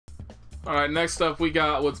Alright, next up we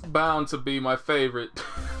got what's bound to be my favorite.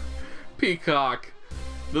 Peacock,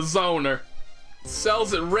 the zoner.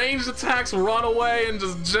 Sells at ranged attacks, run away, and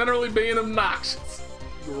just generally being obnoxious.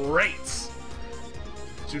 Great.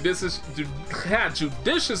 Judicious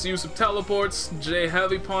use of teleports, J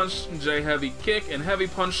heavy punch, J heavy kick, and heavy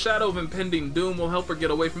punch. Shadow of impending doom will help her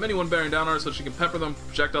get away from anyone bearing down on her so she can pepper them with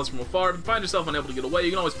projectiles from afar. If you find yourself unable to get away,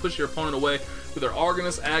 you can always push your opponent away with her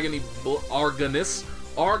Argus Agony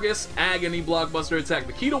blockbuster attack.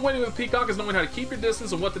 The key to winning with Peacock is knowing how to keep your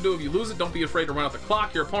distance and what to do if you lose it. Don't be afraid to run out the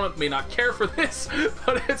clock. Your opponent may not care for this,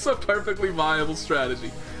 but it's a perfectly viable strategy.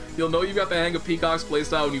 You'll know you've got the hang of Peacock's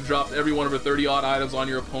playstyle when you've dropped every one of her 30-odd items on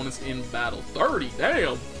your opponents in battle. 30,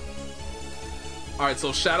 damn! Alright,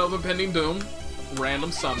 so Shadow of Impending Doom,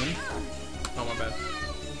 random summon. Oh, my bad.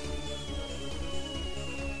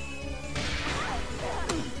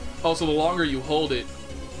 Oh, so the longer you hold it,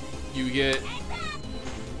 you get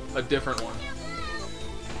a different one.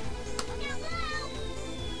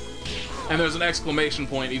 And there's an exclamation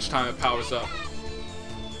point each time it powers up.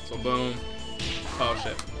 So boom. Oh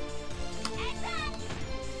shit.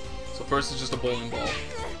 So first it's just a bowling ball.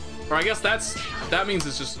 Or I guess that means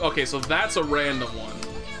it's just, okay, so that's a random one.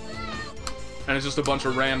 And it's just a bunch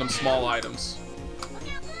of random small items.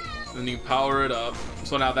 Then you power it up.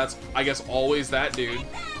 So now that's, I guess, always that dude.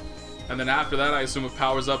 And then after that, I assume it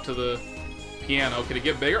powers up to the piano. Can it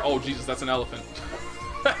get bigger? Oh, Jesus, that's an elephant.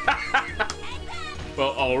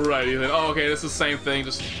 Well, alrighty then. Oh, okay, this is the same thing,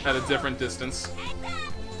 just at a different distance.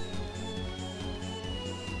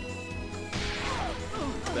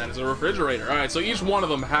 That is a refrigerator. Alright, so each one of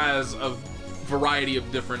them has a variety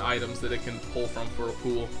of different items that it can pull from for a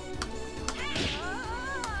pool.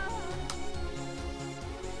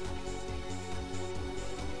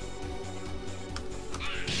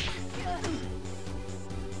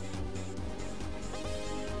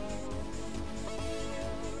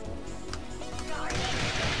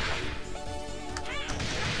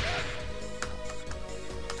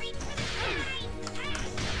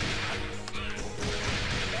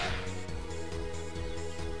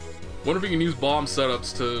 Wonder if you can use bomb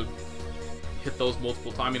setups to hit those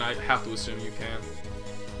multiple times. I mean, I have to assume you can.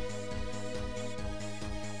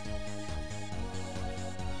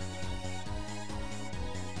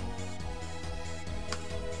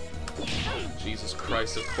 Jesus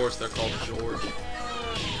Christ, of course they're called George.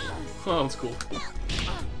 Oh, that's cool.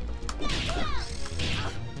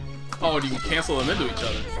 Oh, and you can cancel them into each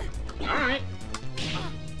other. Alright.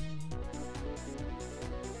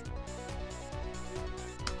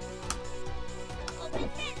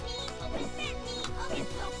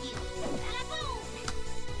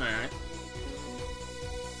 Alright.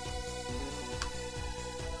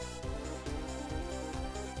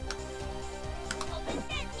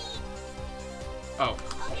 Oh.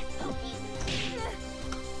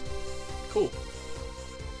 Cool.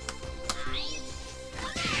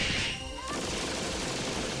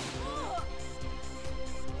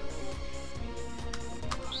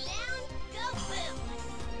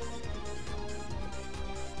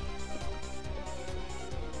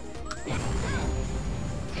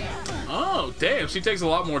 Oh, damn, she takes a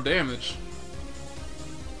lot more damage.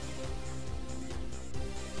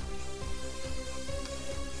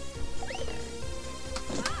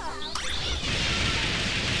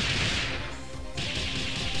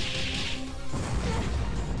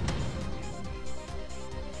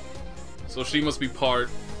 So she must be part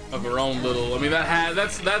of her own little, I mean,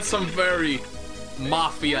 that's some very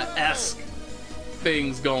mafia-esque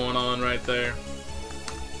things going on right there.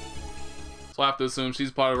 So I have to assume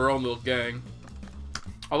she's part of her own little gang.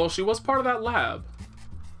 Although she was part of that lab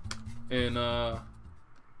in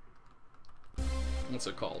what's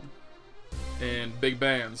it called? In Big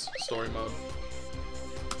Band's story mode.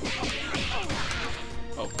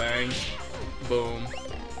 Oh, bang, boom.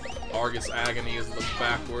 Argus Agony is the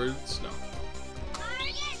backwards. No.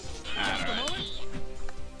 Alright.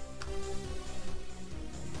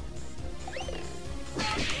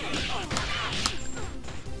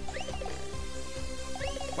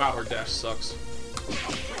 Wow, her dash sucks.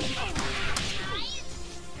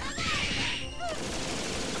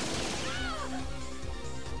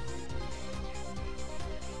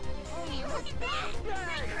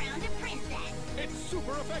 It's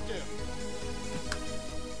super effective.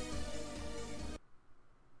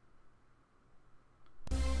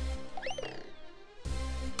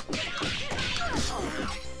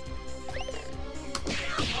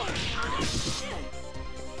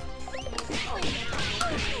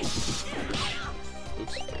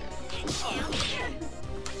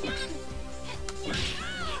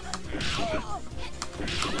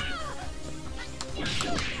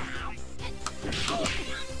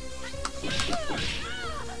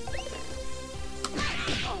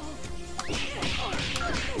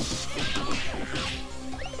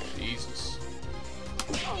 Jesus.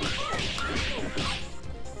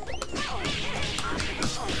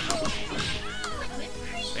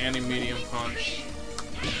 Standing medium punch.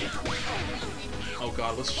 Oh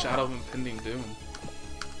god, let's Shadow of Impending Doom.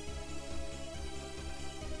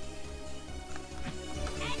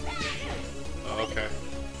 Oh, okay.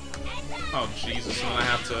 Oh Jesus, and then I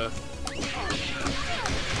have to...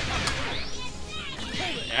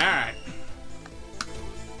 Alright.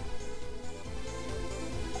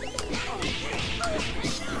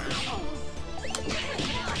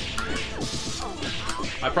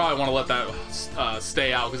 I probably want to let that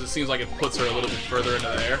stay out because it seems like it puts her a little bit further into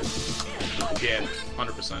the air. Yeah,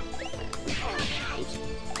 100%. Oops.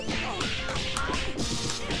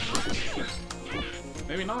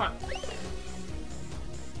 Maybe not.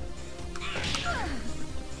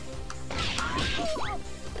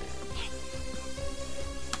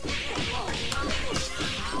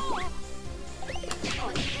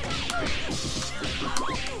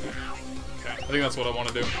 Okay, I think that's what I want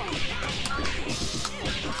to do.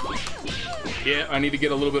 Yeah, I need to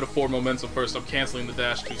get a little bit of forward momentum first. I'm canceling the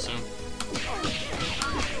dash too soon.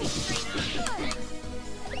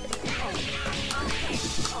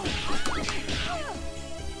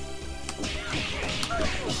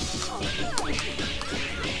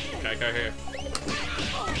 Okay, here.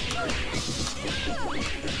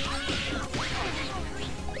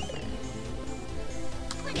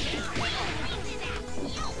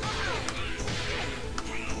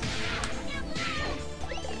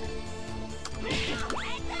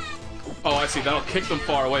 Oh, I see. That'll kick them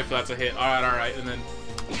far away for that to hit. Alright, and then...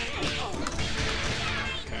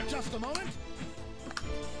 Okay. Just a moment.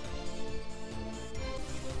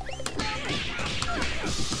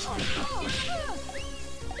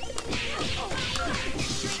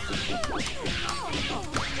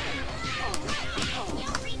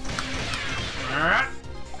 Alright.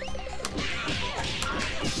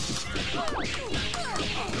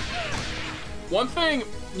 One thing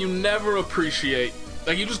you never appreciate,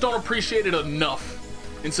 like you just don't appreciate it enough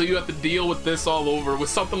until you have to deal with this all over, with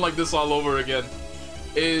something like this all over again,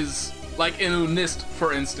 is like in Unist,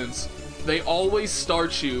 for instance, they always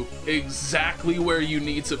start you exactly where you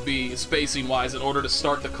need to be spacing wise in order to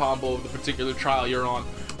start the combo of the particular trial you're on.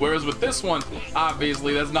 Whereas with this one,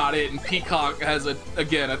 obviously that's not it, and Peacock has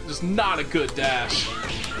just not a good dash.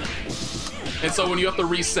 And so when you have to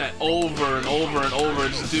reset over and over and over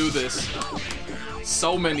and just do this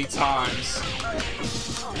so many times,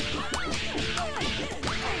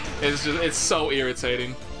 it's so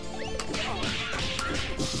irritating.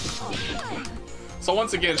 So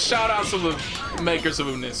once again, shout out to the makers of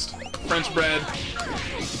Unist. French bread,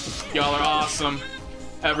 y'all are awesome.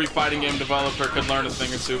 Every fighting game developer could learn a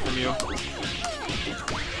thing or two from you.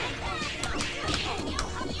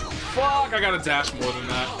 Fuck, I gotta dash more than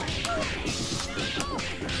that.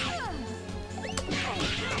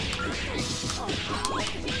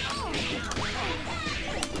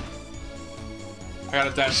 I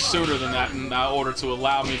gotta dash sooner than that in order to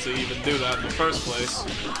allow me to even do that in the first place.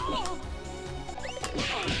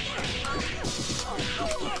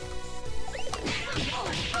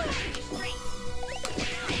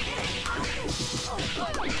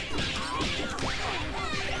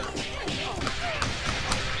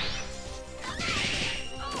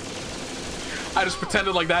 I just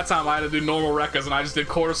pretended like that time I had to do normal recas and I just did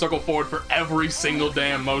quarter circle forward for every single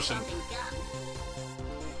damn motion.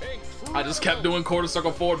 I just kept doing quarter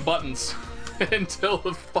circle forward buttons until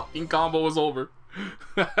the fucking combo was over.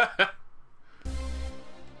 Alright.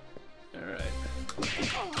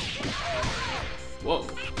 Whoa.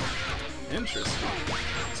 Interesting.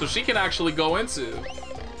 So she can actually go into...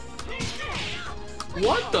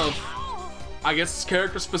 What the... I guess it's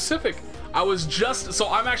character specific. I was just... So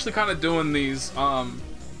I'm actually kind of doing these, kind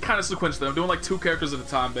of sequentially. I'm doing like 2 characters at a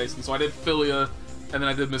time, basically. So I did Philia, and then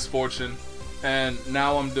I did Misfortune. And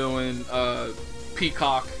now I'm doing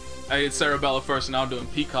Peacock. I did Cerebella first, and now I'm doing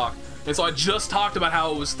Peacock. And so I just talked about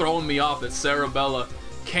how it was throwing me off that Cerebella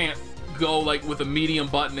can't go like with a medium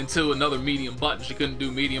button into another medium button. She couldn't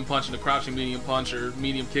do medium punch and a crouching medium punch, or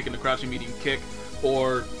medium kick and a crouching medium kick,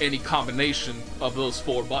 or any combination of those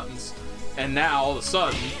 4 buttons. And now all of a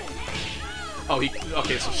sudden,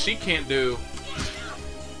 okay, so she can't do,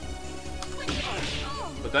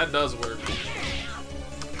 but that does work.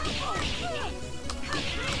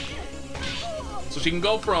 So she can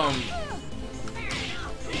go from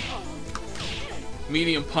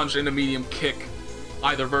medium punch into medium kick,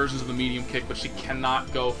 either versions of the medium kick, but she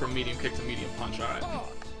cannot go from medium kick to medium punch. Alright.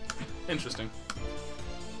 Interesting.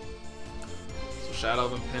 So Shadow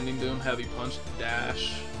of Impending Doom, Heavy Punch,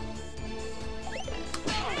 Dash.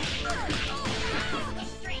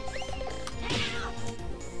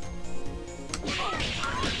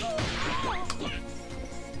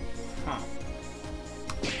 Huh.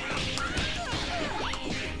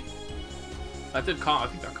 That did I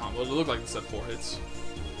think that combo. It looked like it said 4 hits.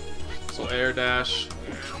 So Air Dash.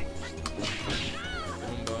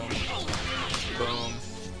 Boom, boom. Boom.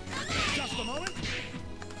 Just a moment.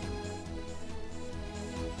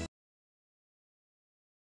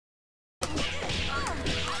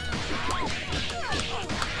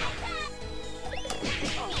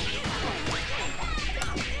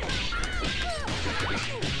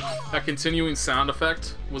 That continuing sound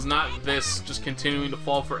effect was not this just continuing to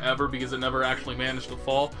fall forever because it never actually managed to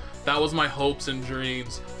fall. That was my hopes and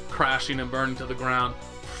dreams crashing and burning to the ground.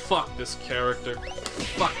 Fuck this character.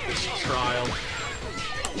 Fuck this trial.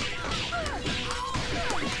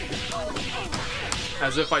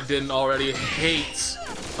 As if I didn't already hate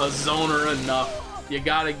a zoner enough. You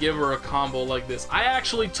gotta give her a combo like this. I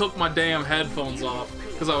actually took my damn headphones off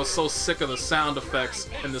because I was so sick of the sound effects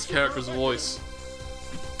in this character's voice.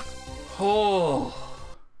 Oh.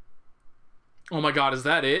 Oh my god, is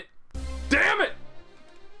that it? Damn it!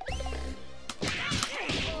 Wait,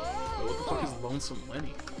 what the fuck is Lonesome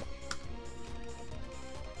Lenny?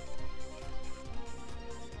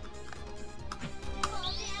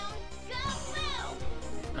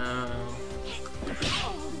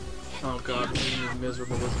 Oh god, this is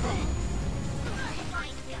miserable, isn't it?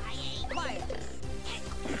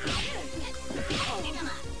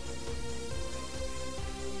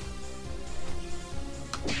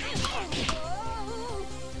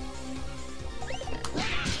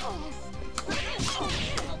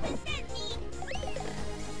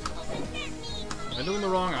 Am I doing the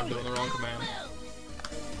wrong? I'm doing the wrong command.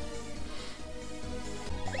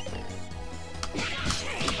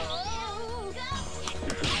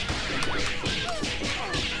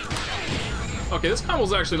 Okay, this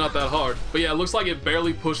combo's actually not that hard. But yeah, it looks like it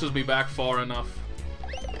barely pushes me back far enough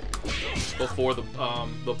before the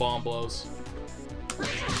bomb blows.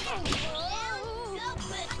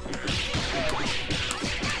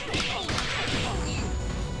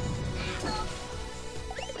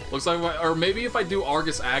 Looks like, or maybe if I do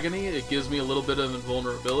Argus Agony, it gives me a little bit of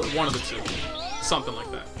invulnerability. One of the two. Something like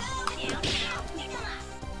that.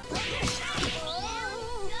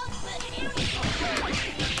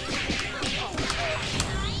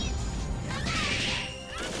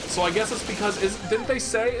 So I guess it's because, didn't they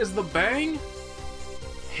say, is the bang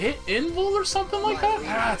hit invul or something like that?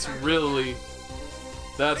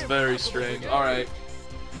 That's very strange. Alright.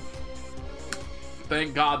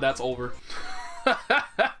 Thank God that's over.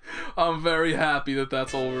 I'm very happy that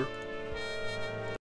that's over.